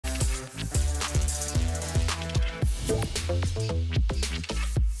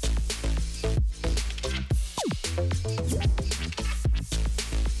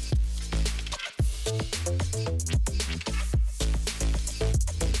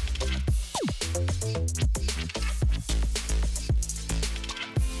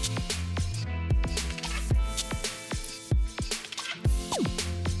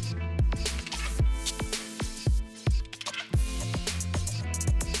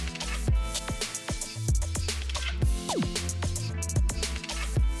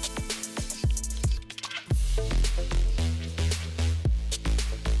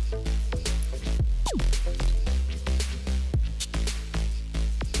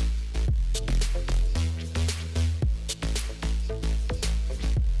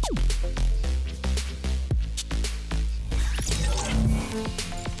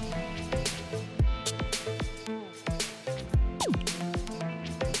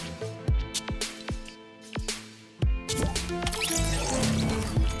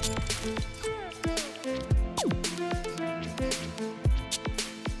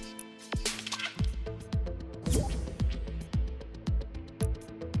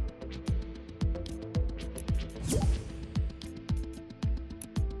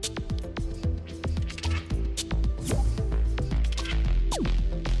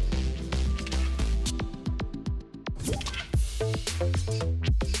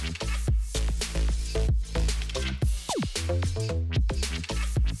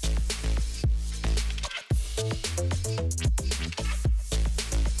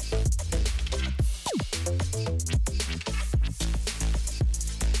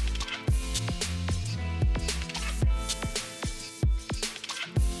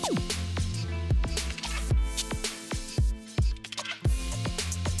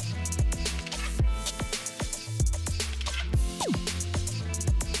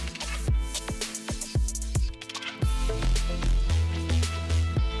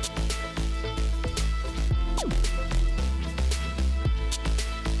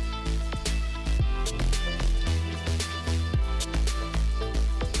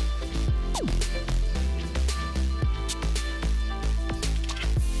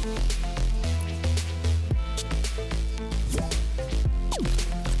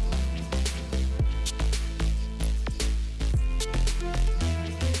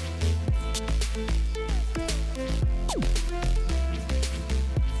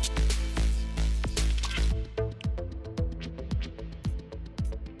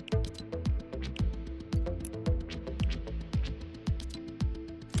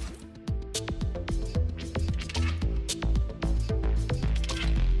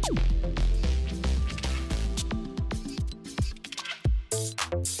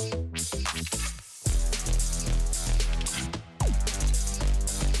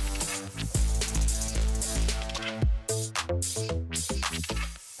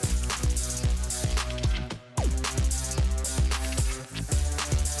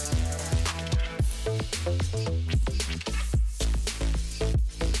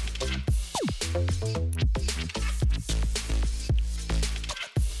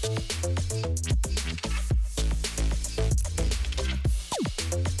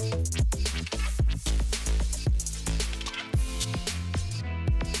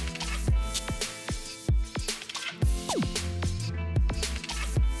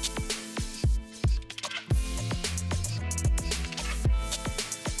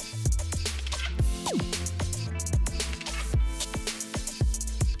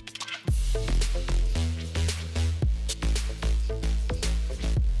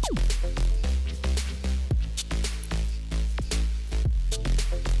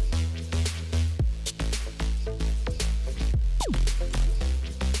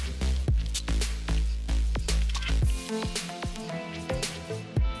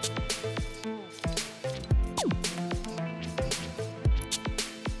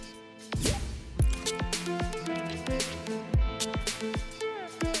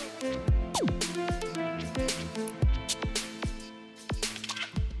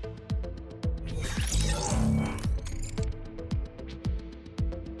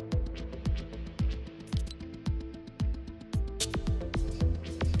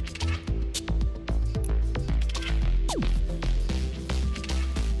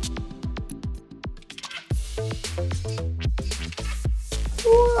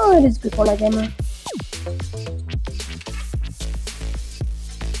Oh, it is good for la gamer.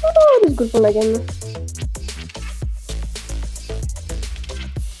 Oh, it is good for la gamer.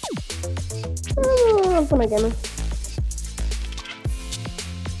 Oh, for la gamer.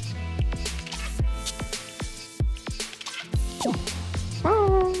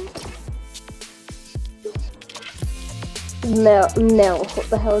 Mel, what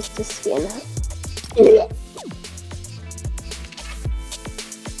the hell is this skin? Yeah.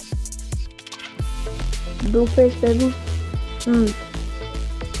 Blueface, baby.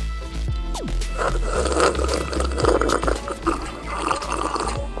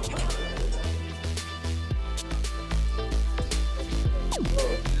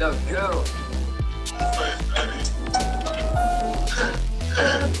 Look, girl.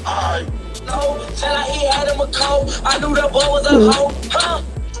 I know, till I had him a cold. I knew that boy was a hoe, huh?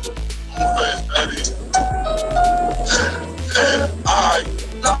 I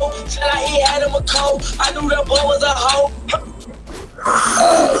know, till I had him a cold. I knew that boy was a hoe.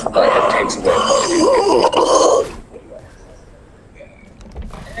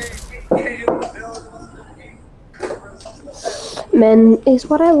 Men is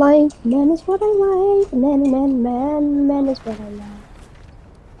what I like. Men is what I like. Men is what I like.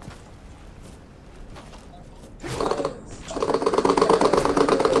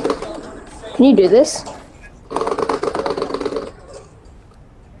 Can you do this?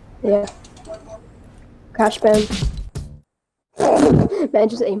 Yeah. Crash spam. Man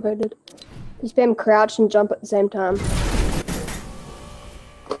just emoted. You spam crouch and jump at the same time.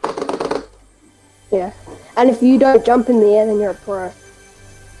 Yeah. And if you don't jump in the air, then you're a pro.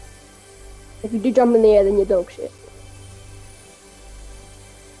 If you do jump in the air, then you're dog shit.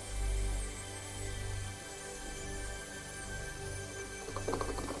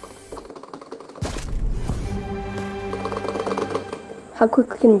 How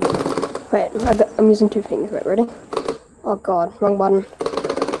quickly can you... Wait, I'm using two fingers. Wait, ready? Oh god, wrong button.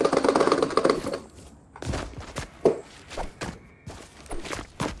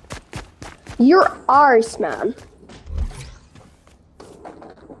 You're arse, man.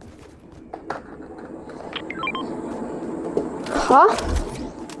 Huh?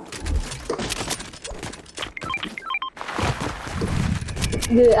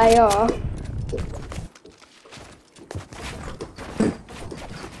 The AR.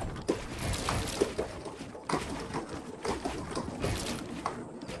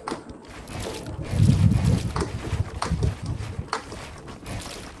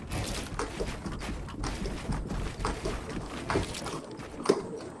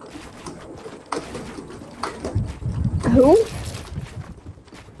 Who?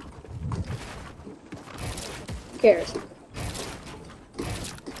 Who cares?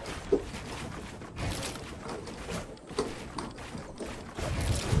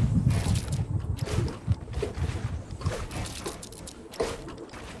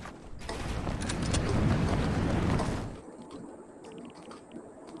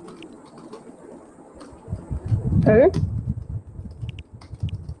 Who?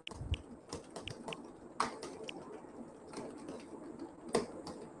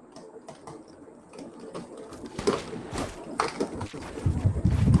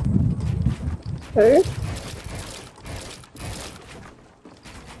 Who?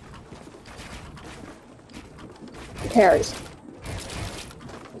 Who cares?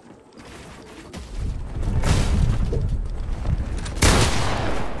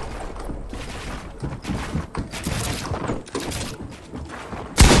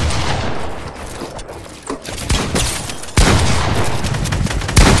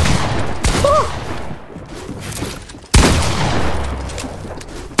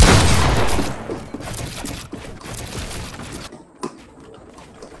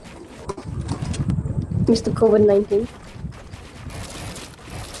 Mr. COVID-19.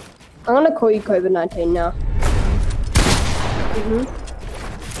 I'm gonna call you COVID-19 now.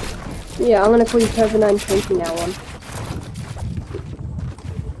 Yeah, I'm gonna call you COVID-19 from now on.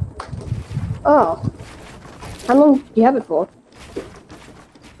 Oh. How long do you have it for?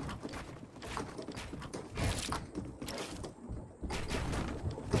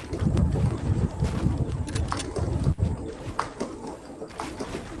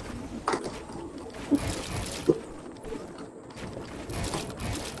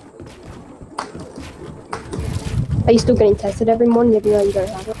 Are you still getting tested every morning even though you don't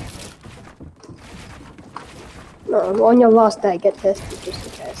have it? No, on your last day, get tested just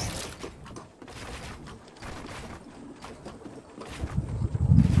in case.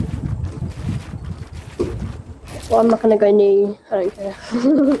 Well, I'm not gonna go near you. I don't care.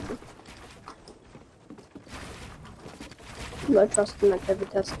 No trust in that COVID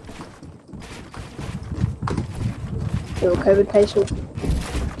test. You're a COVID patient.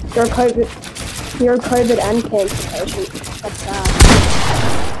 You're a COVID and cancer patient. That's sad.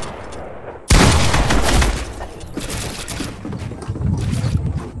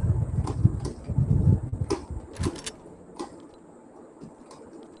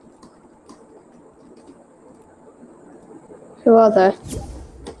 Who are they?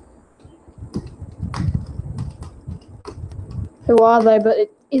 Who are they?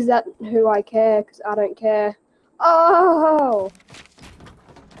 But is that who I care? Because I don't care. Oh!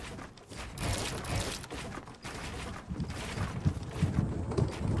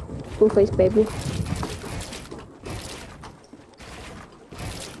 Full face, baby.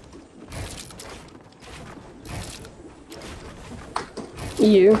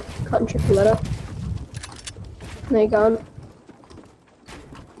 You can't triple letter. There you go.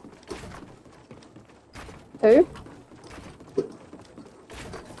 Who?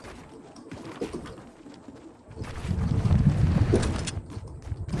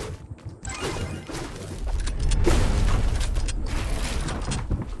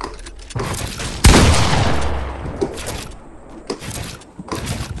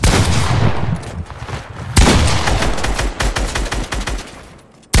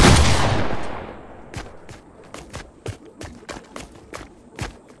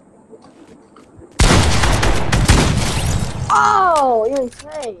 Oh, you're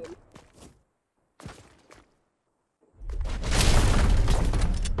insane.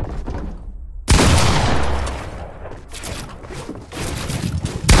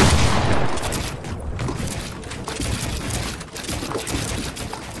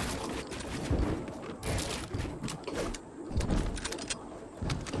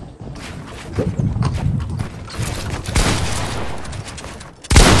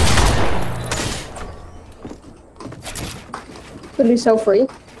 Literally so free.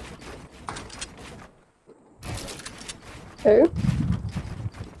 Who?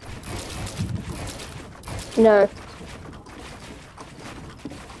 No.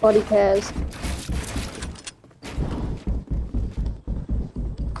 Body cares.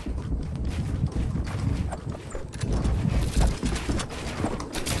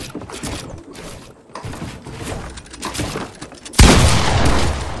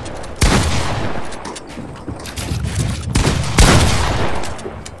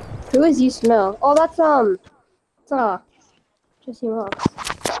 Who is you smell? Oh, that's Jesse Marks.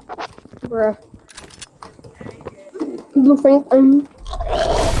 Bruh. Blue Frank.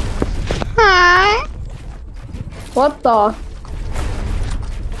 Hi. What the?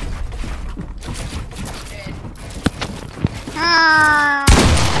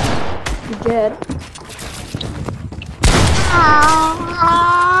 You dead?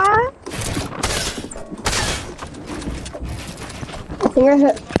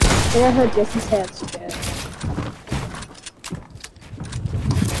 I think I heard Jesse's head scared.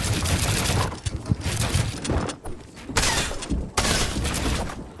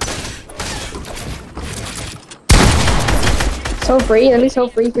 So free, at least so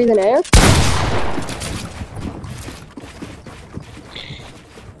free, breathing air.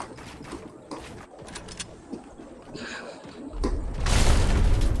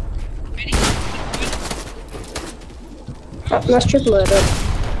 Let's triple it up.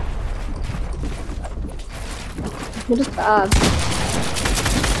 You're just bad.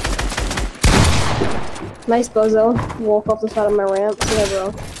 Nice bozo. Walk off the side of my ramp. Yeah,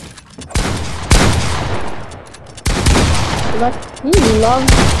 bro.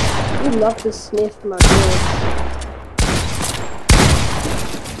 You love to sniff my beard.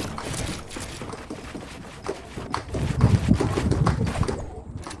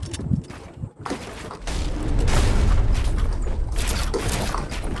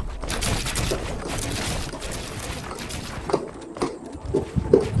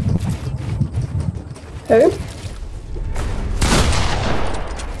 Who?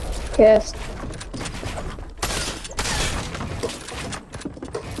 Yes.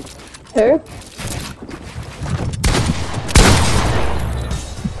 Who?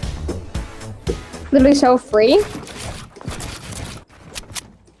 Literally so free.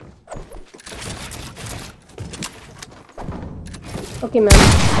 Okay, man.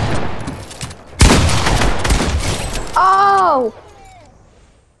 Oh!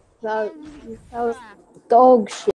 That was dog shit.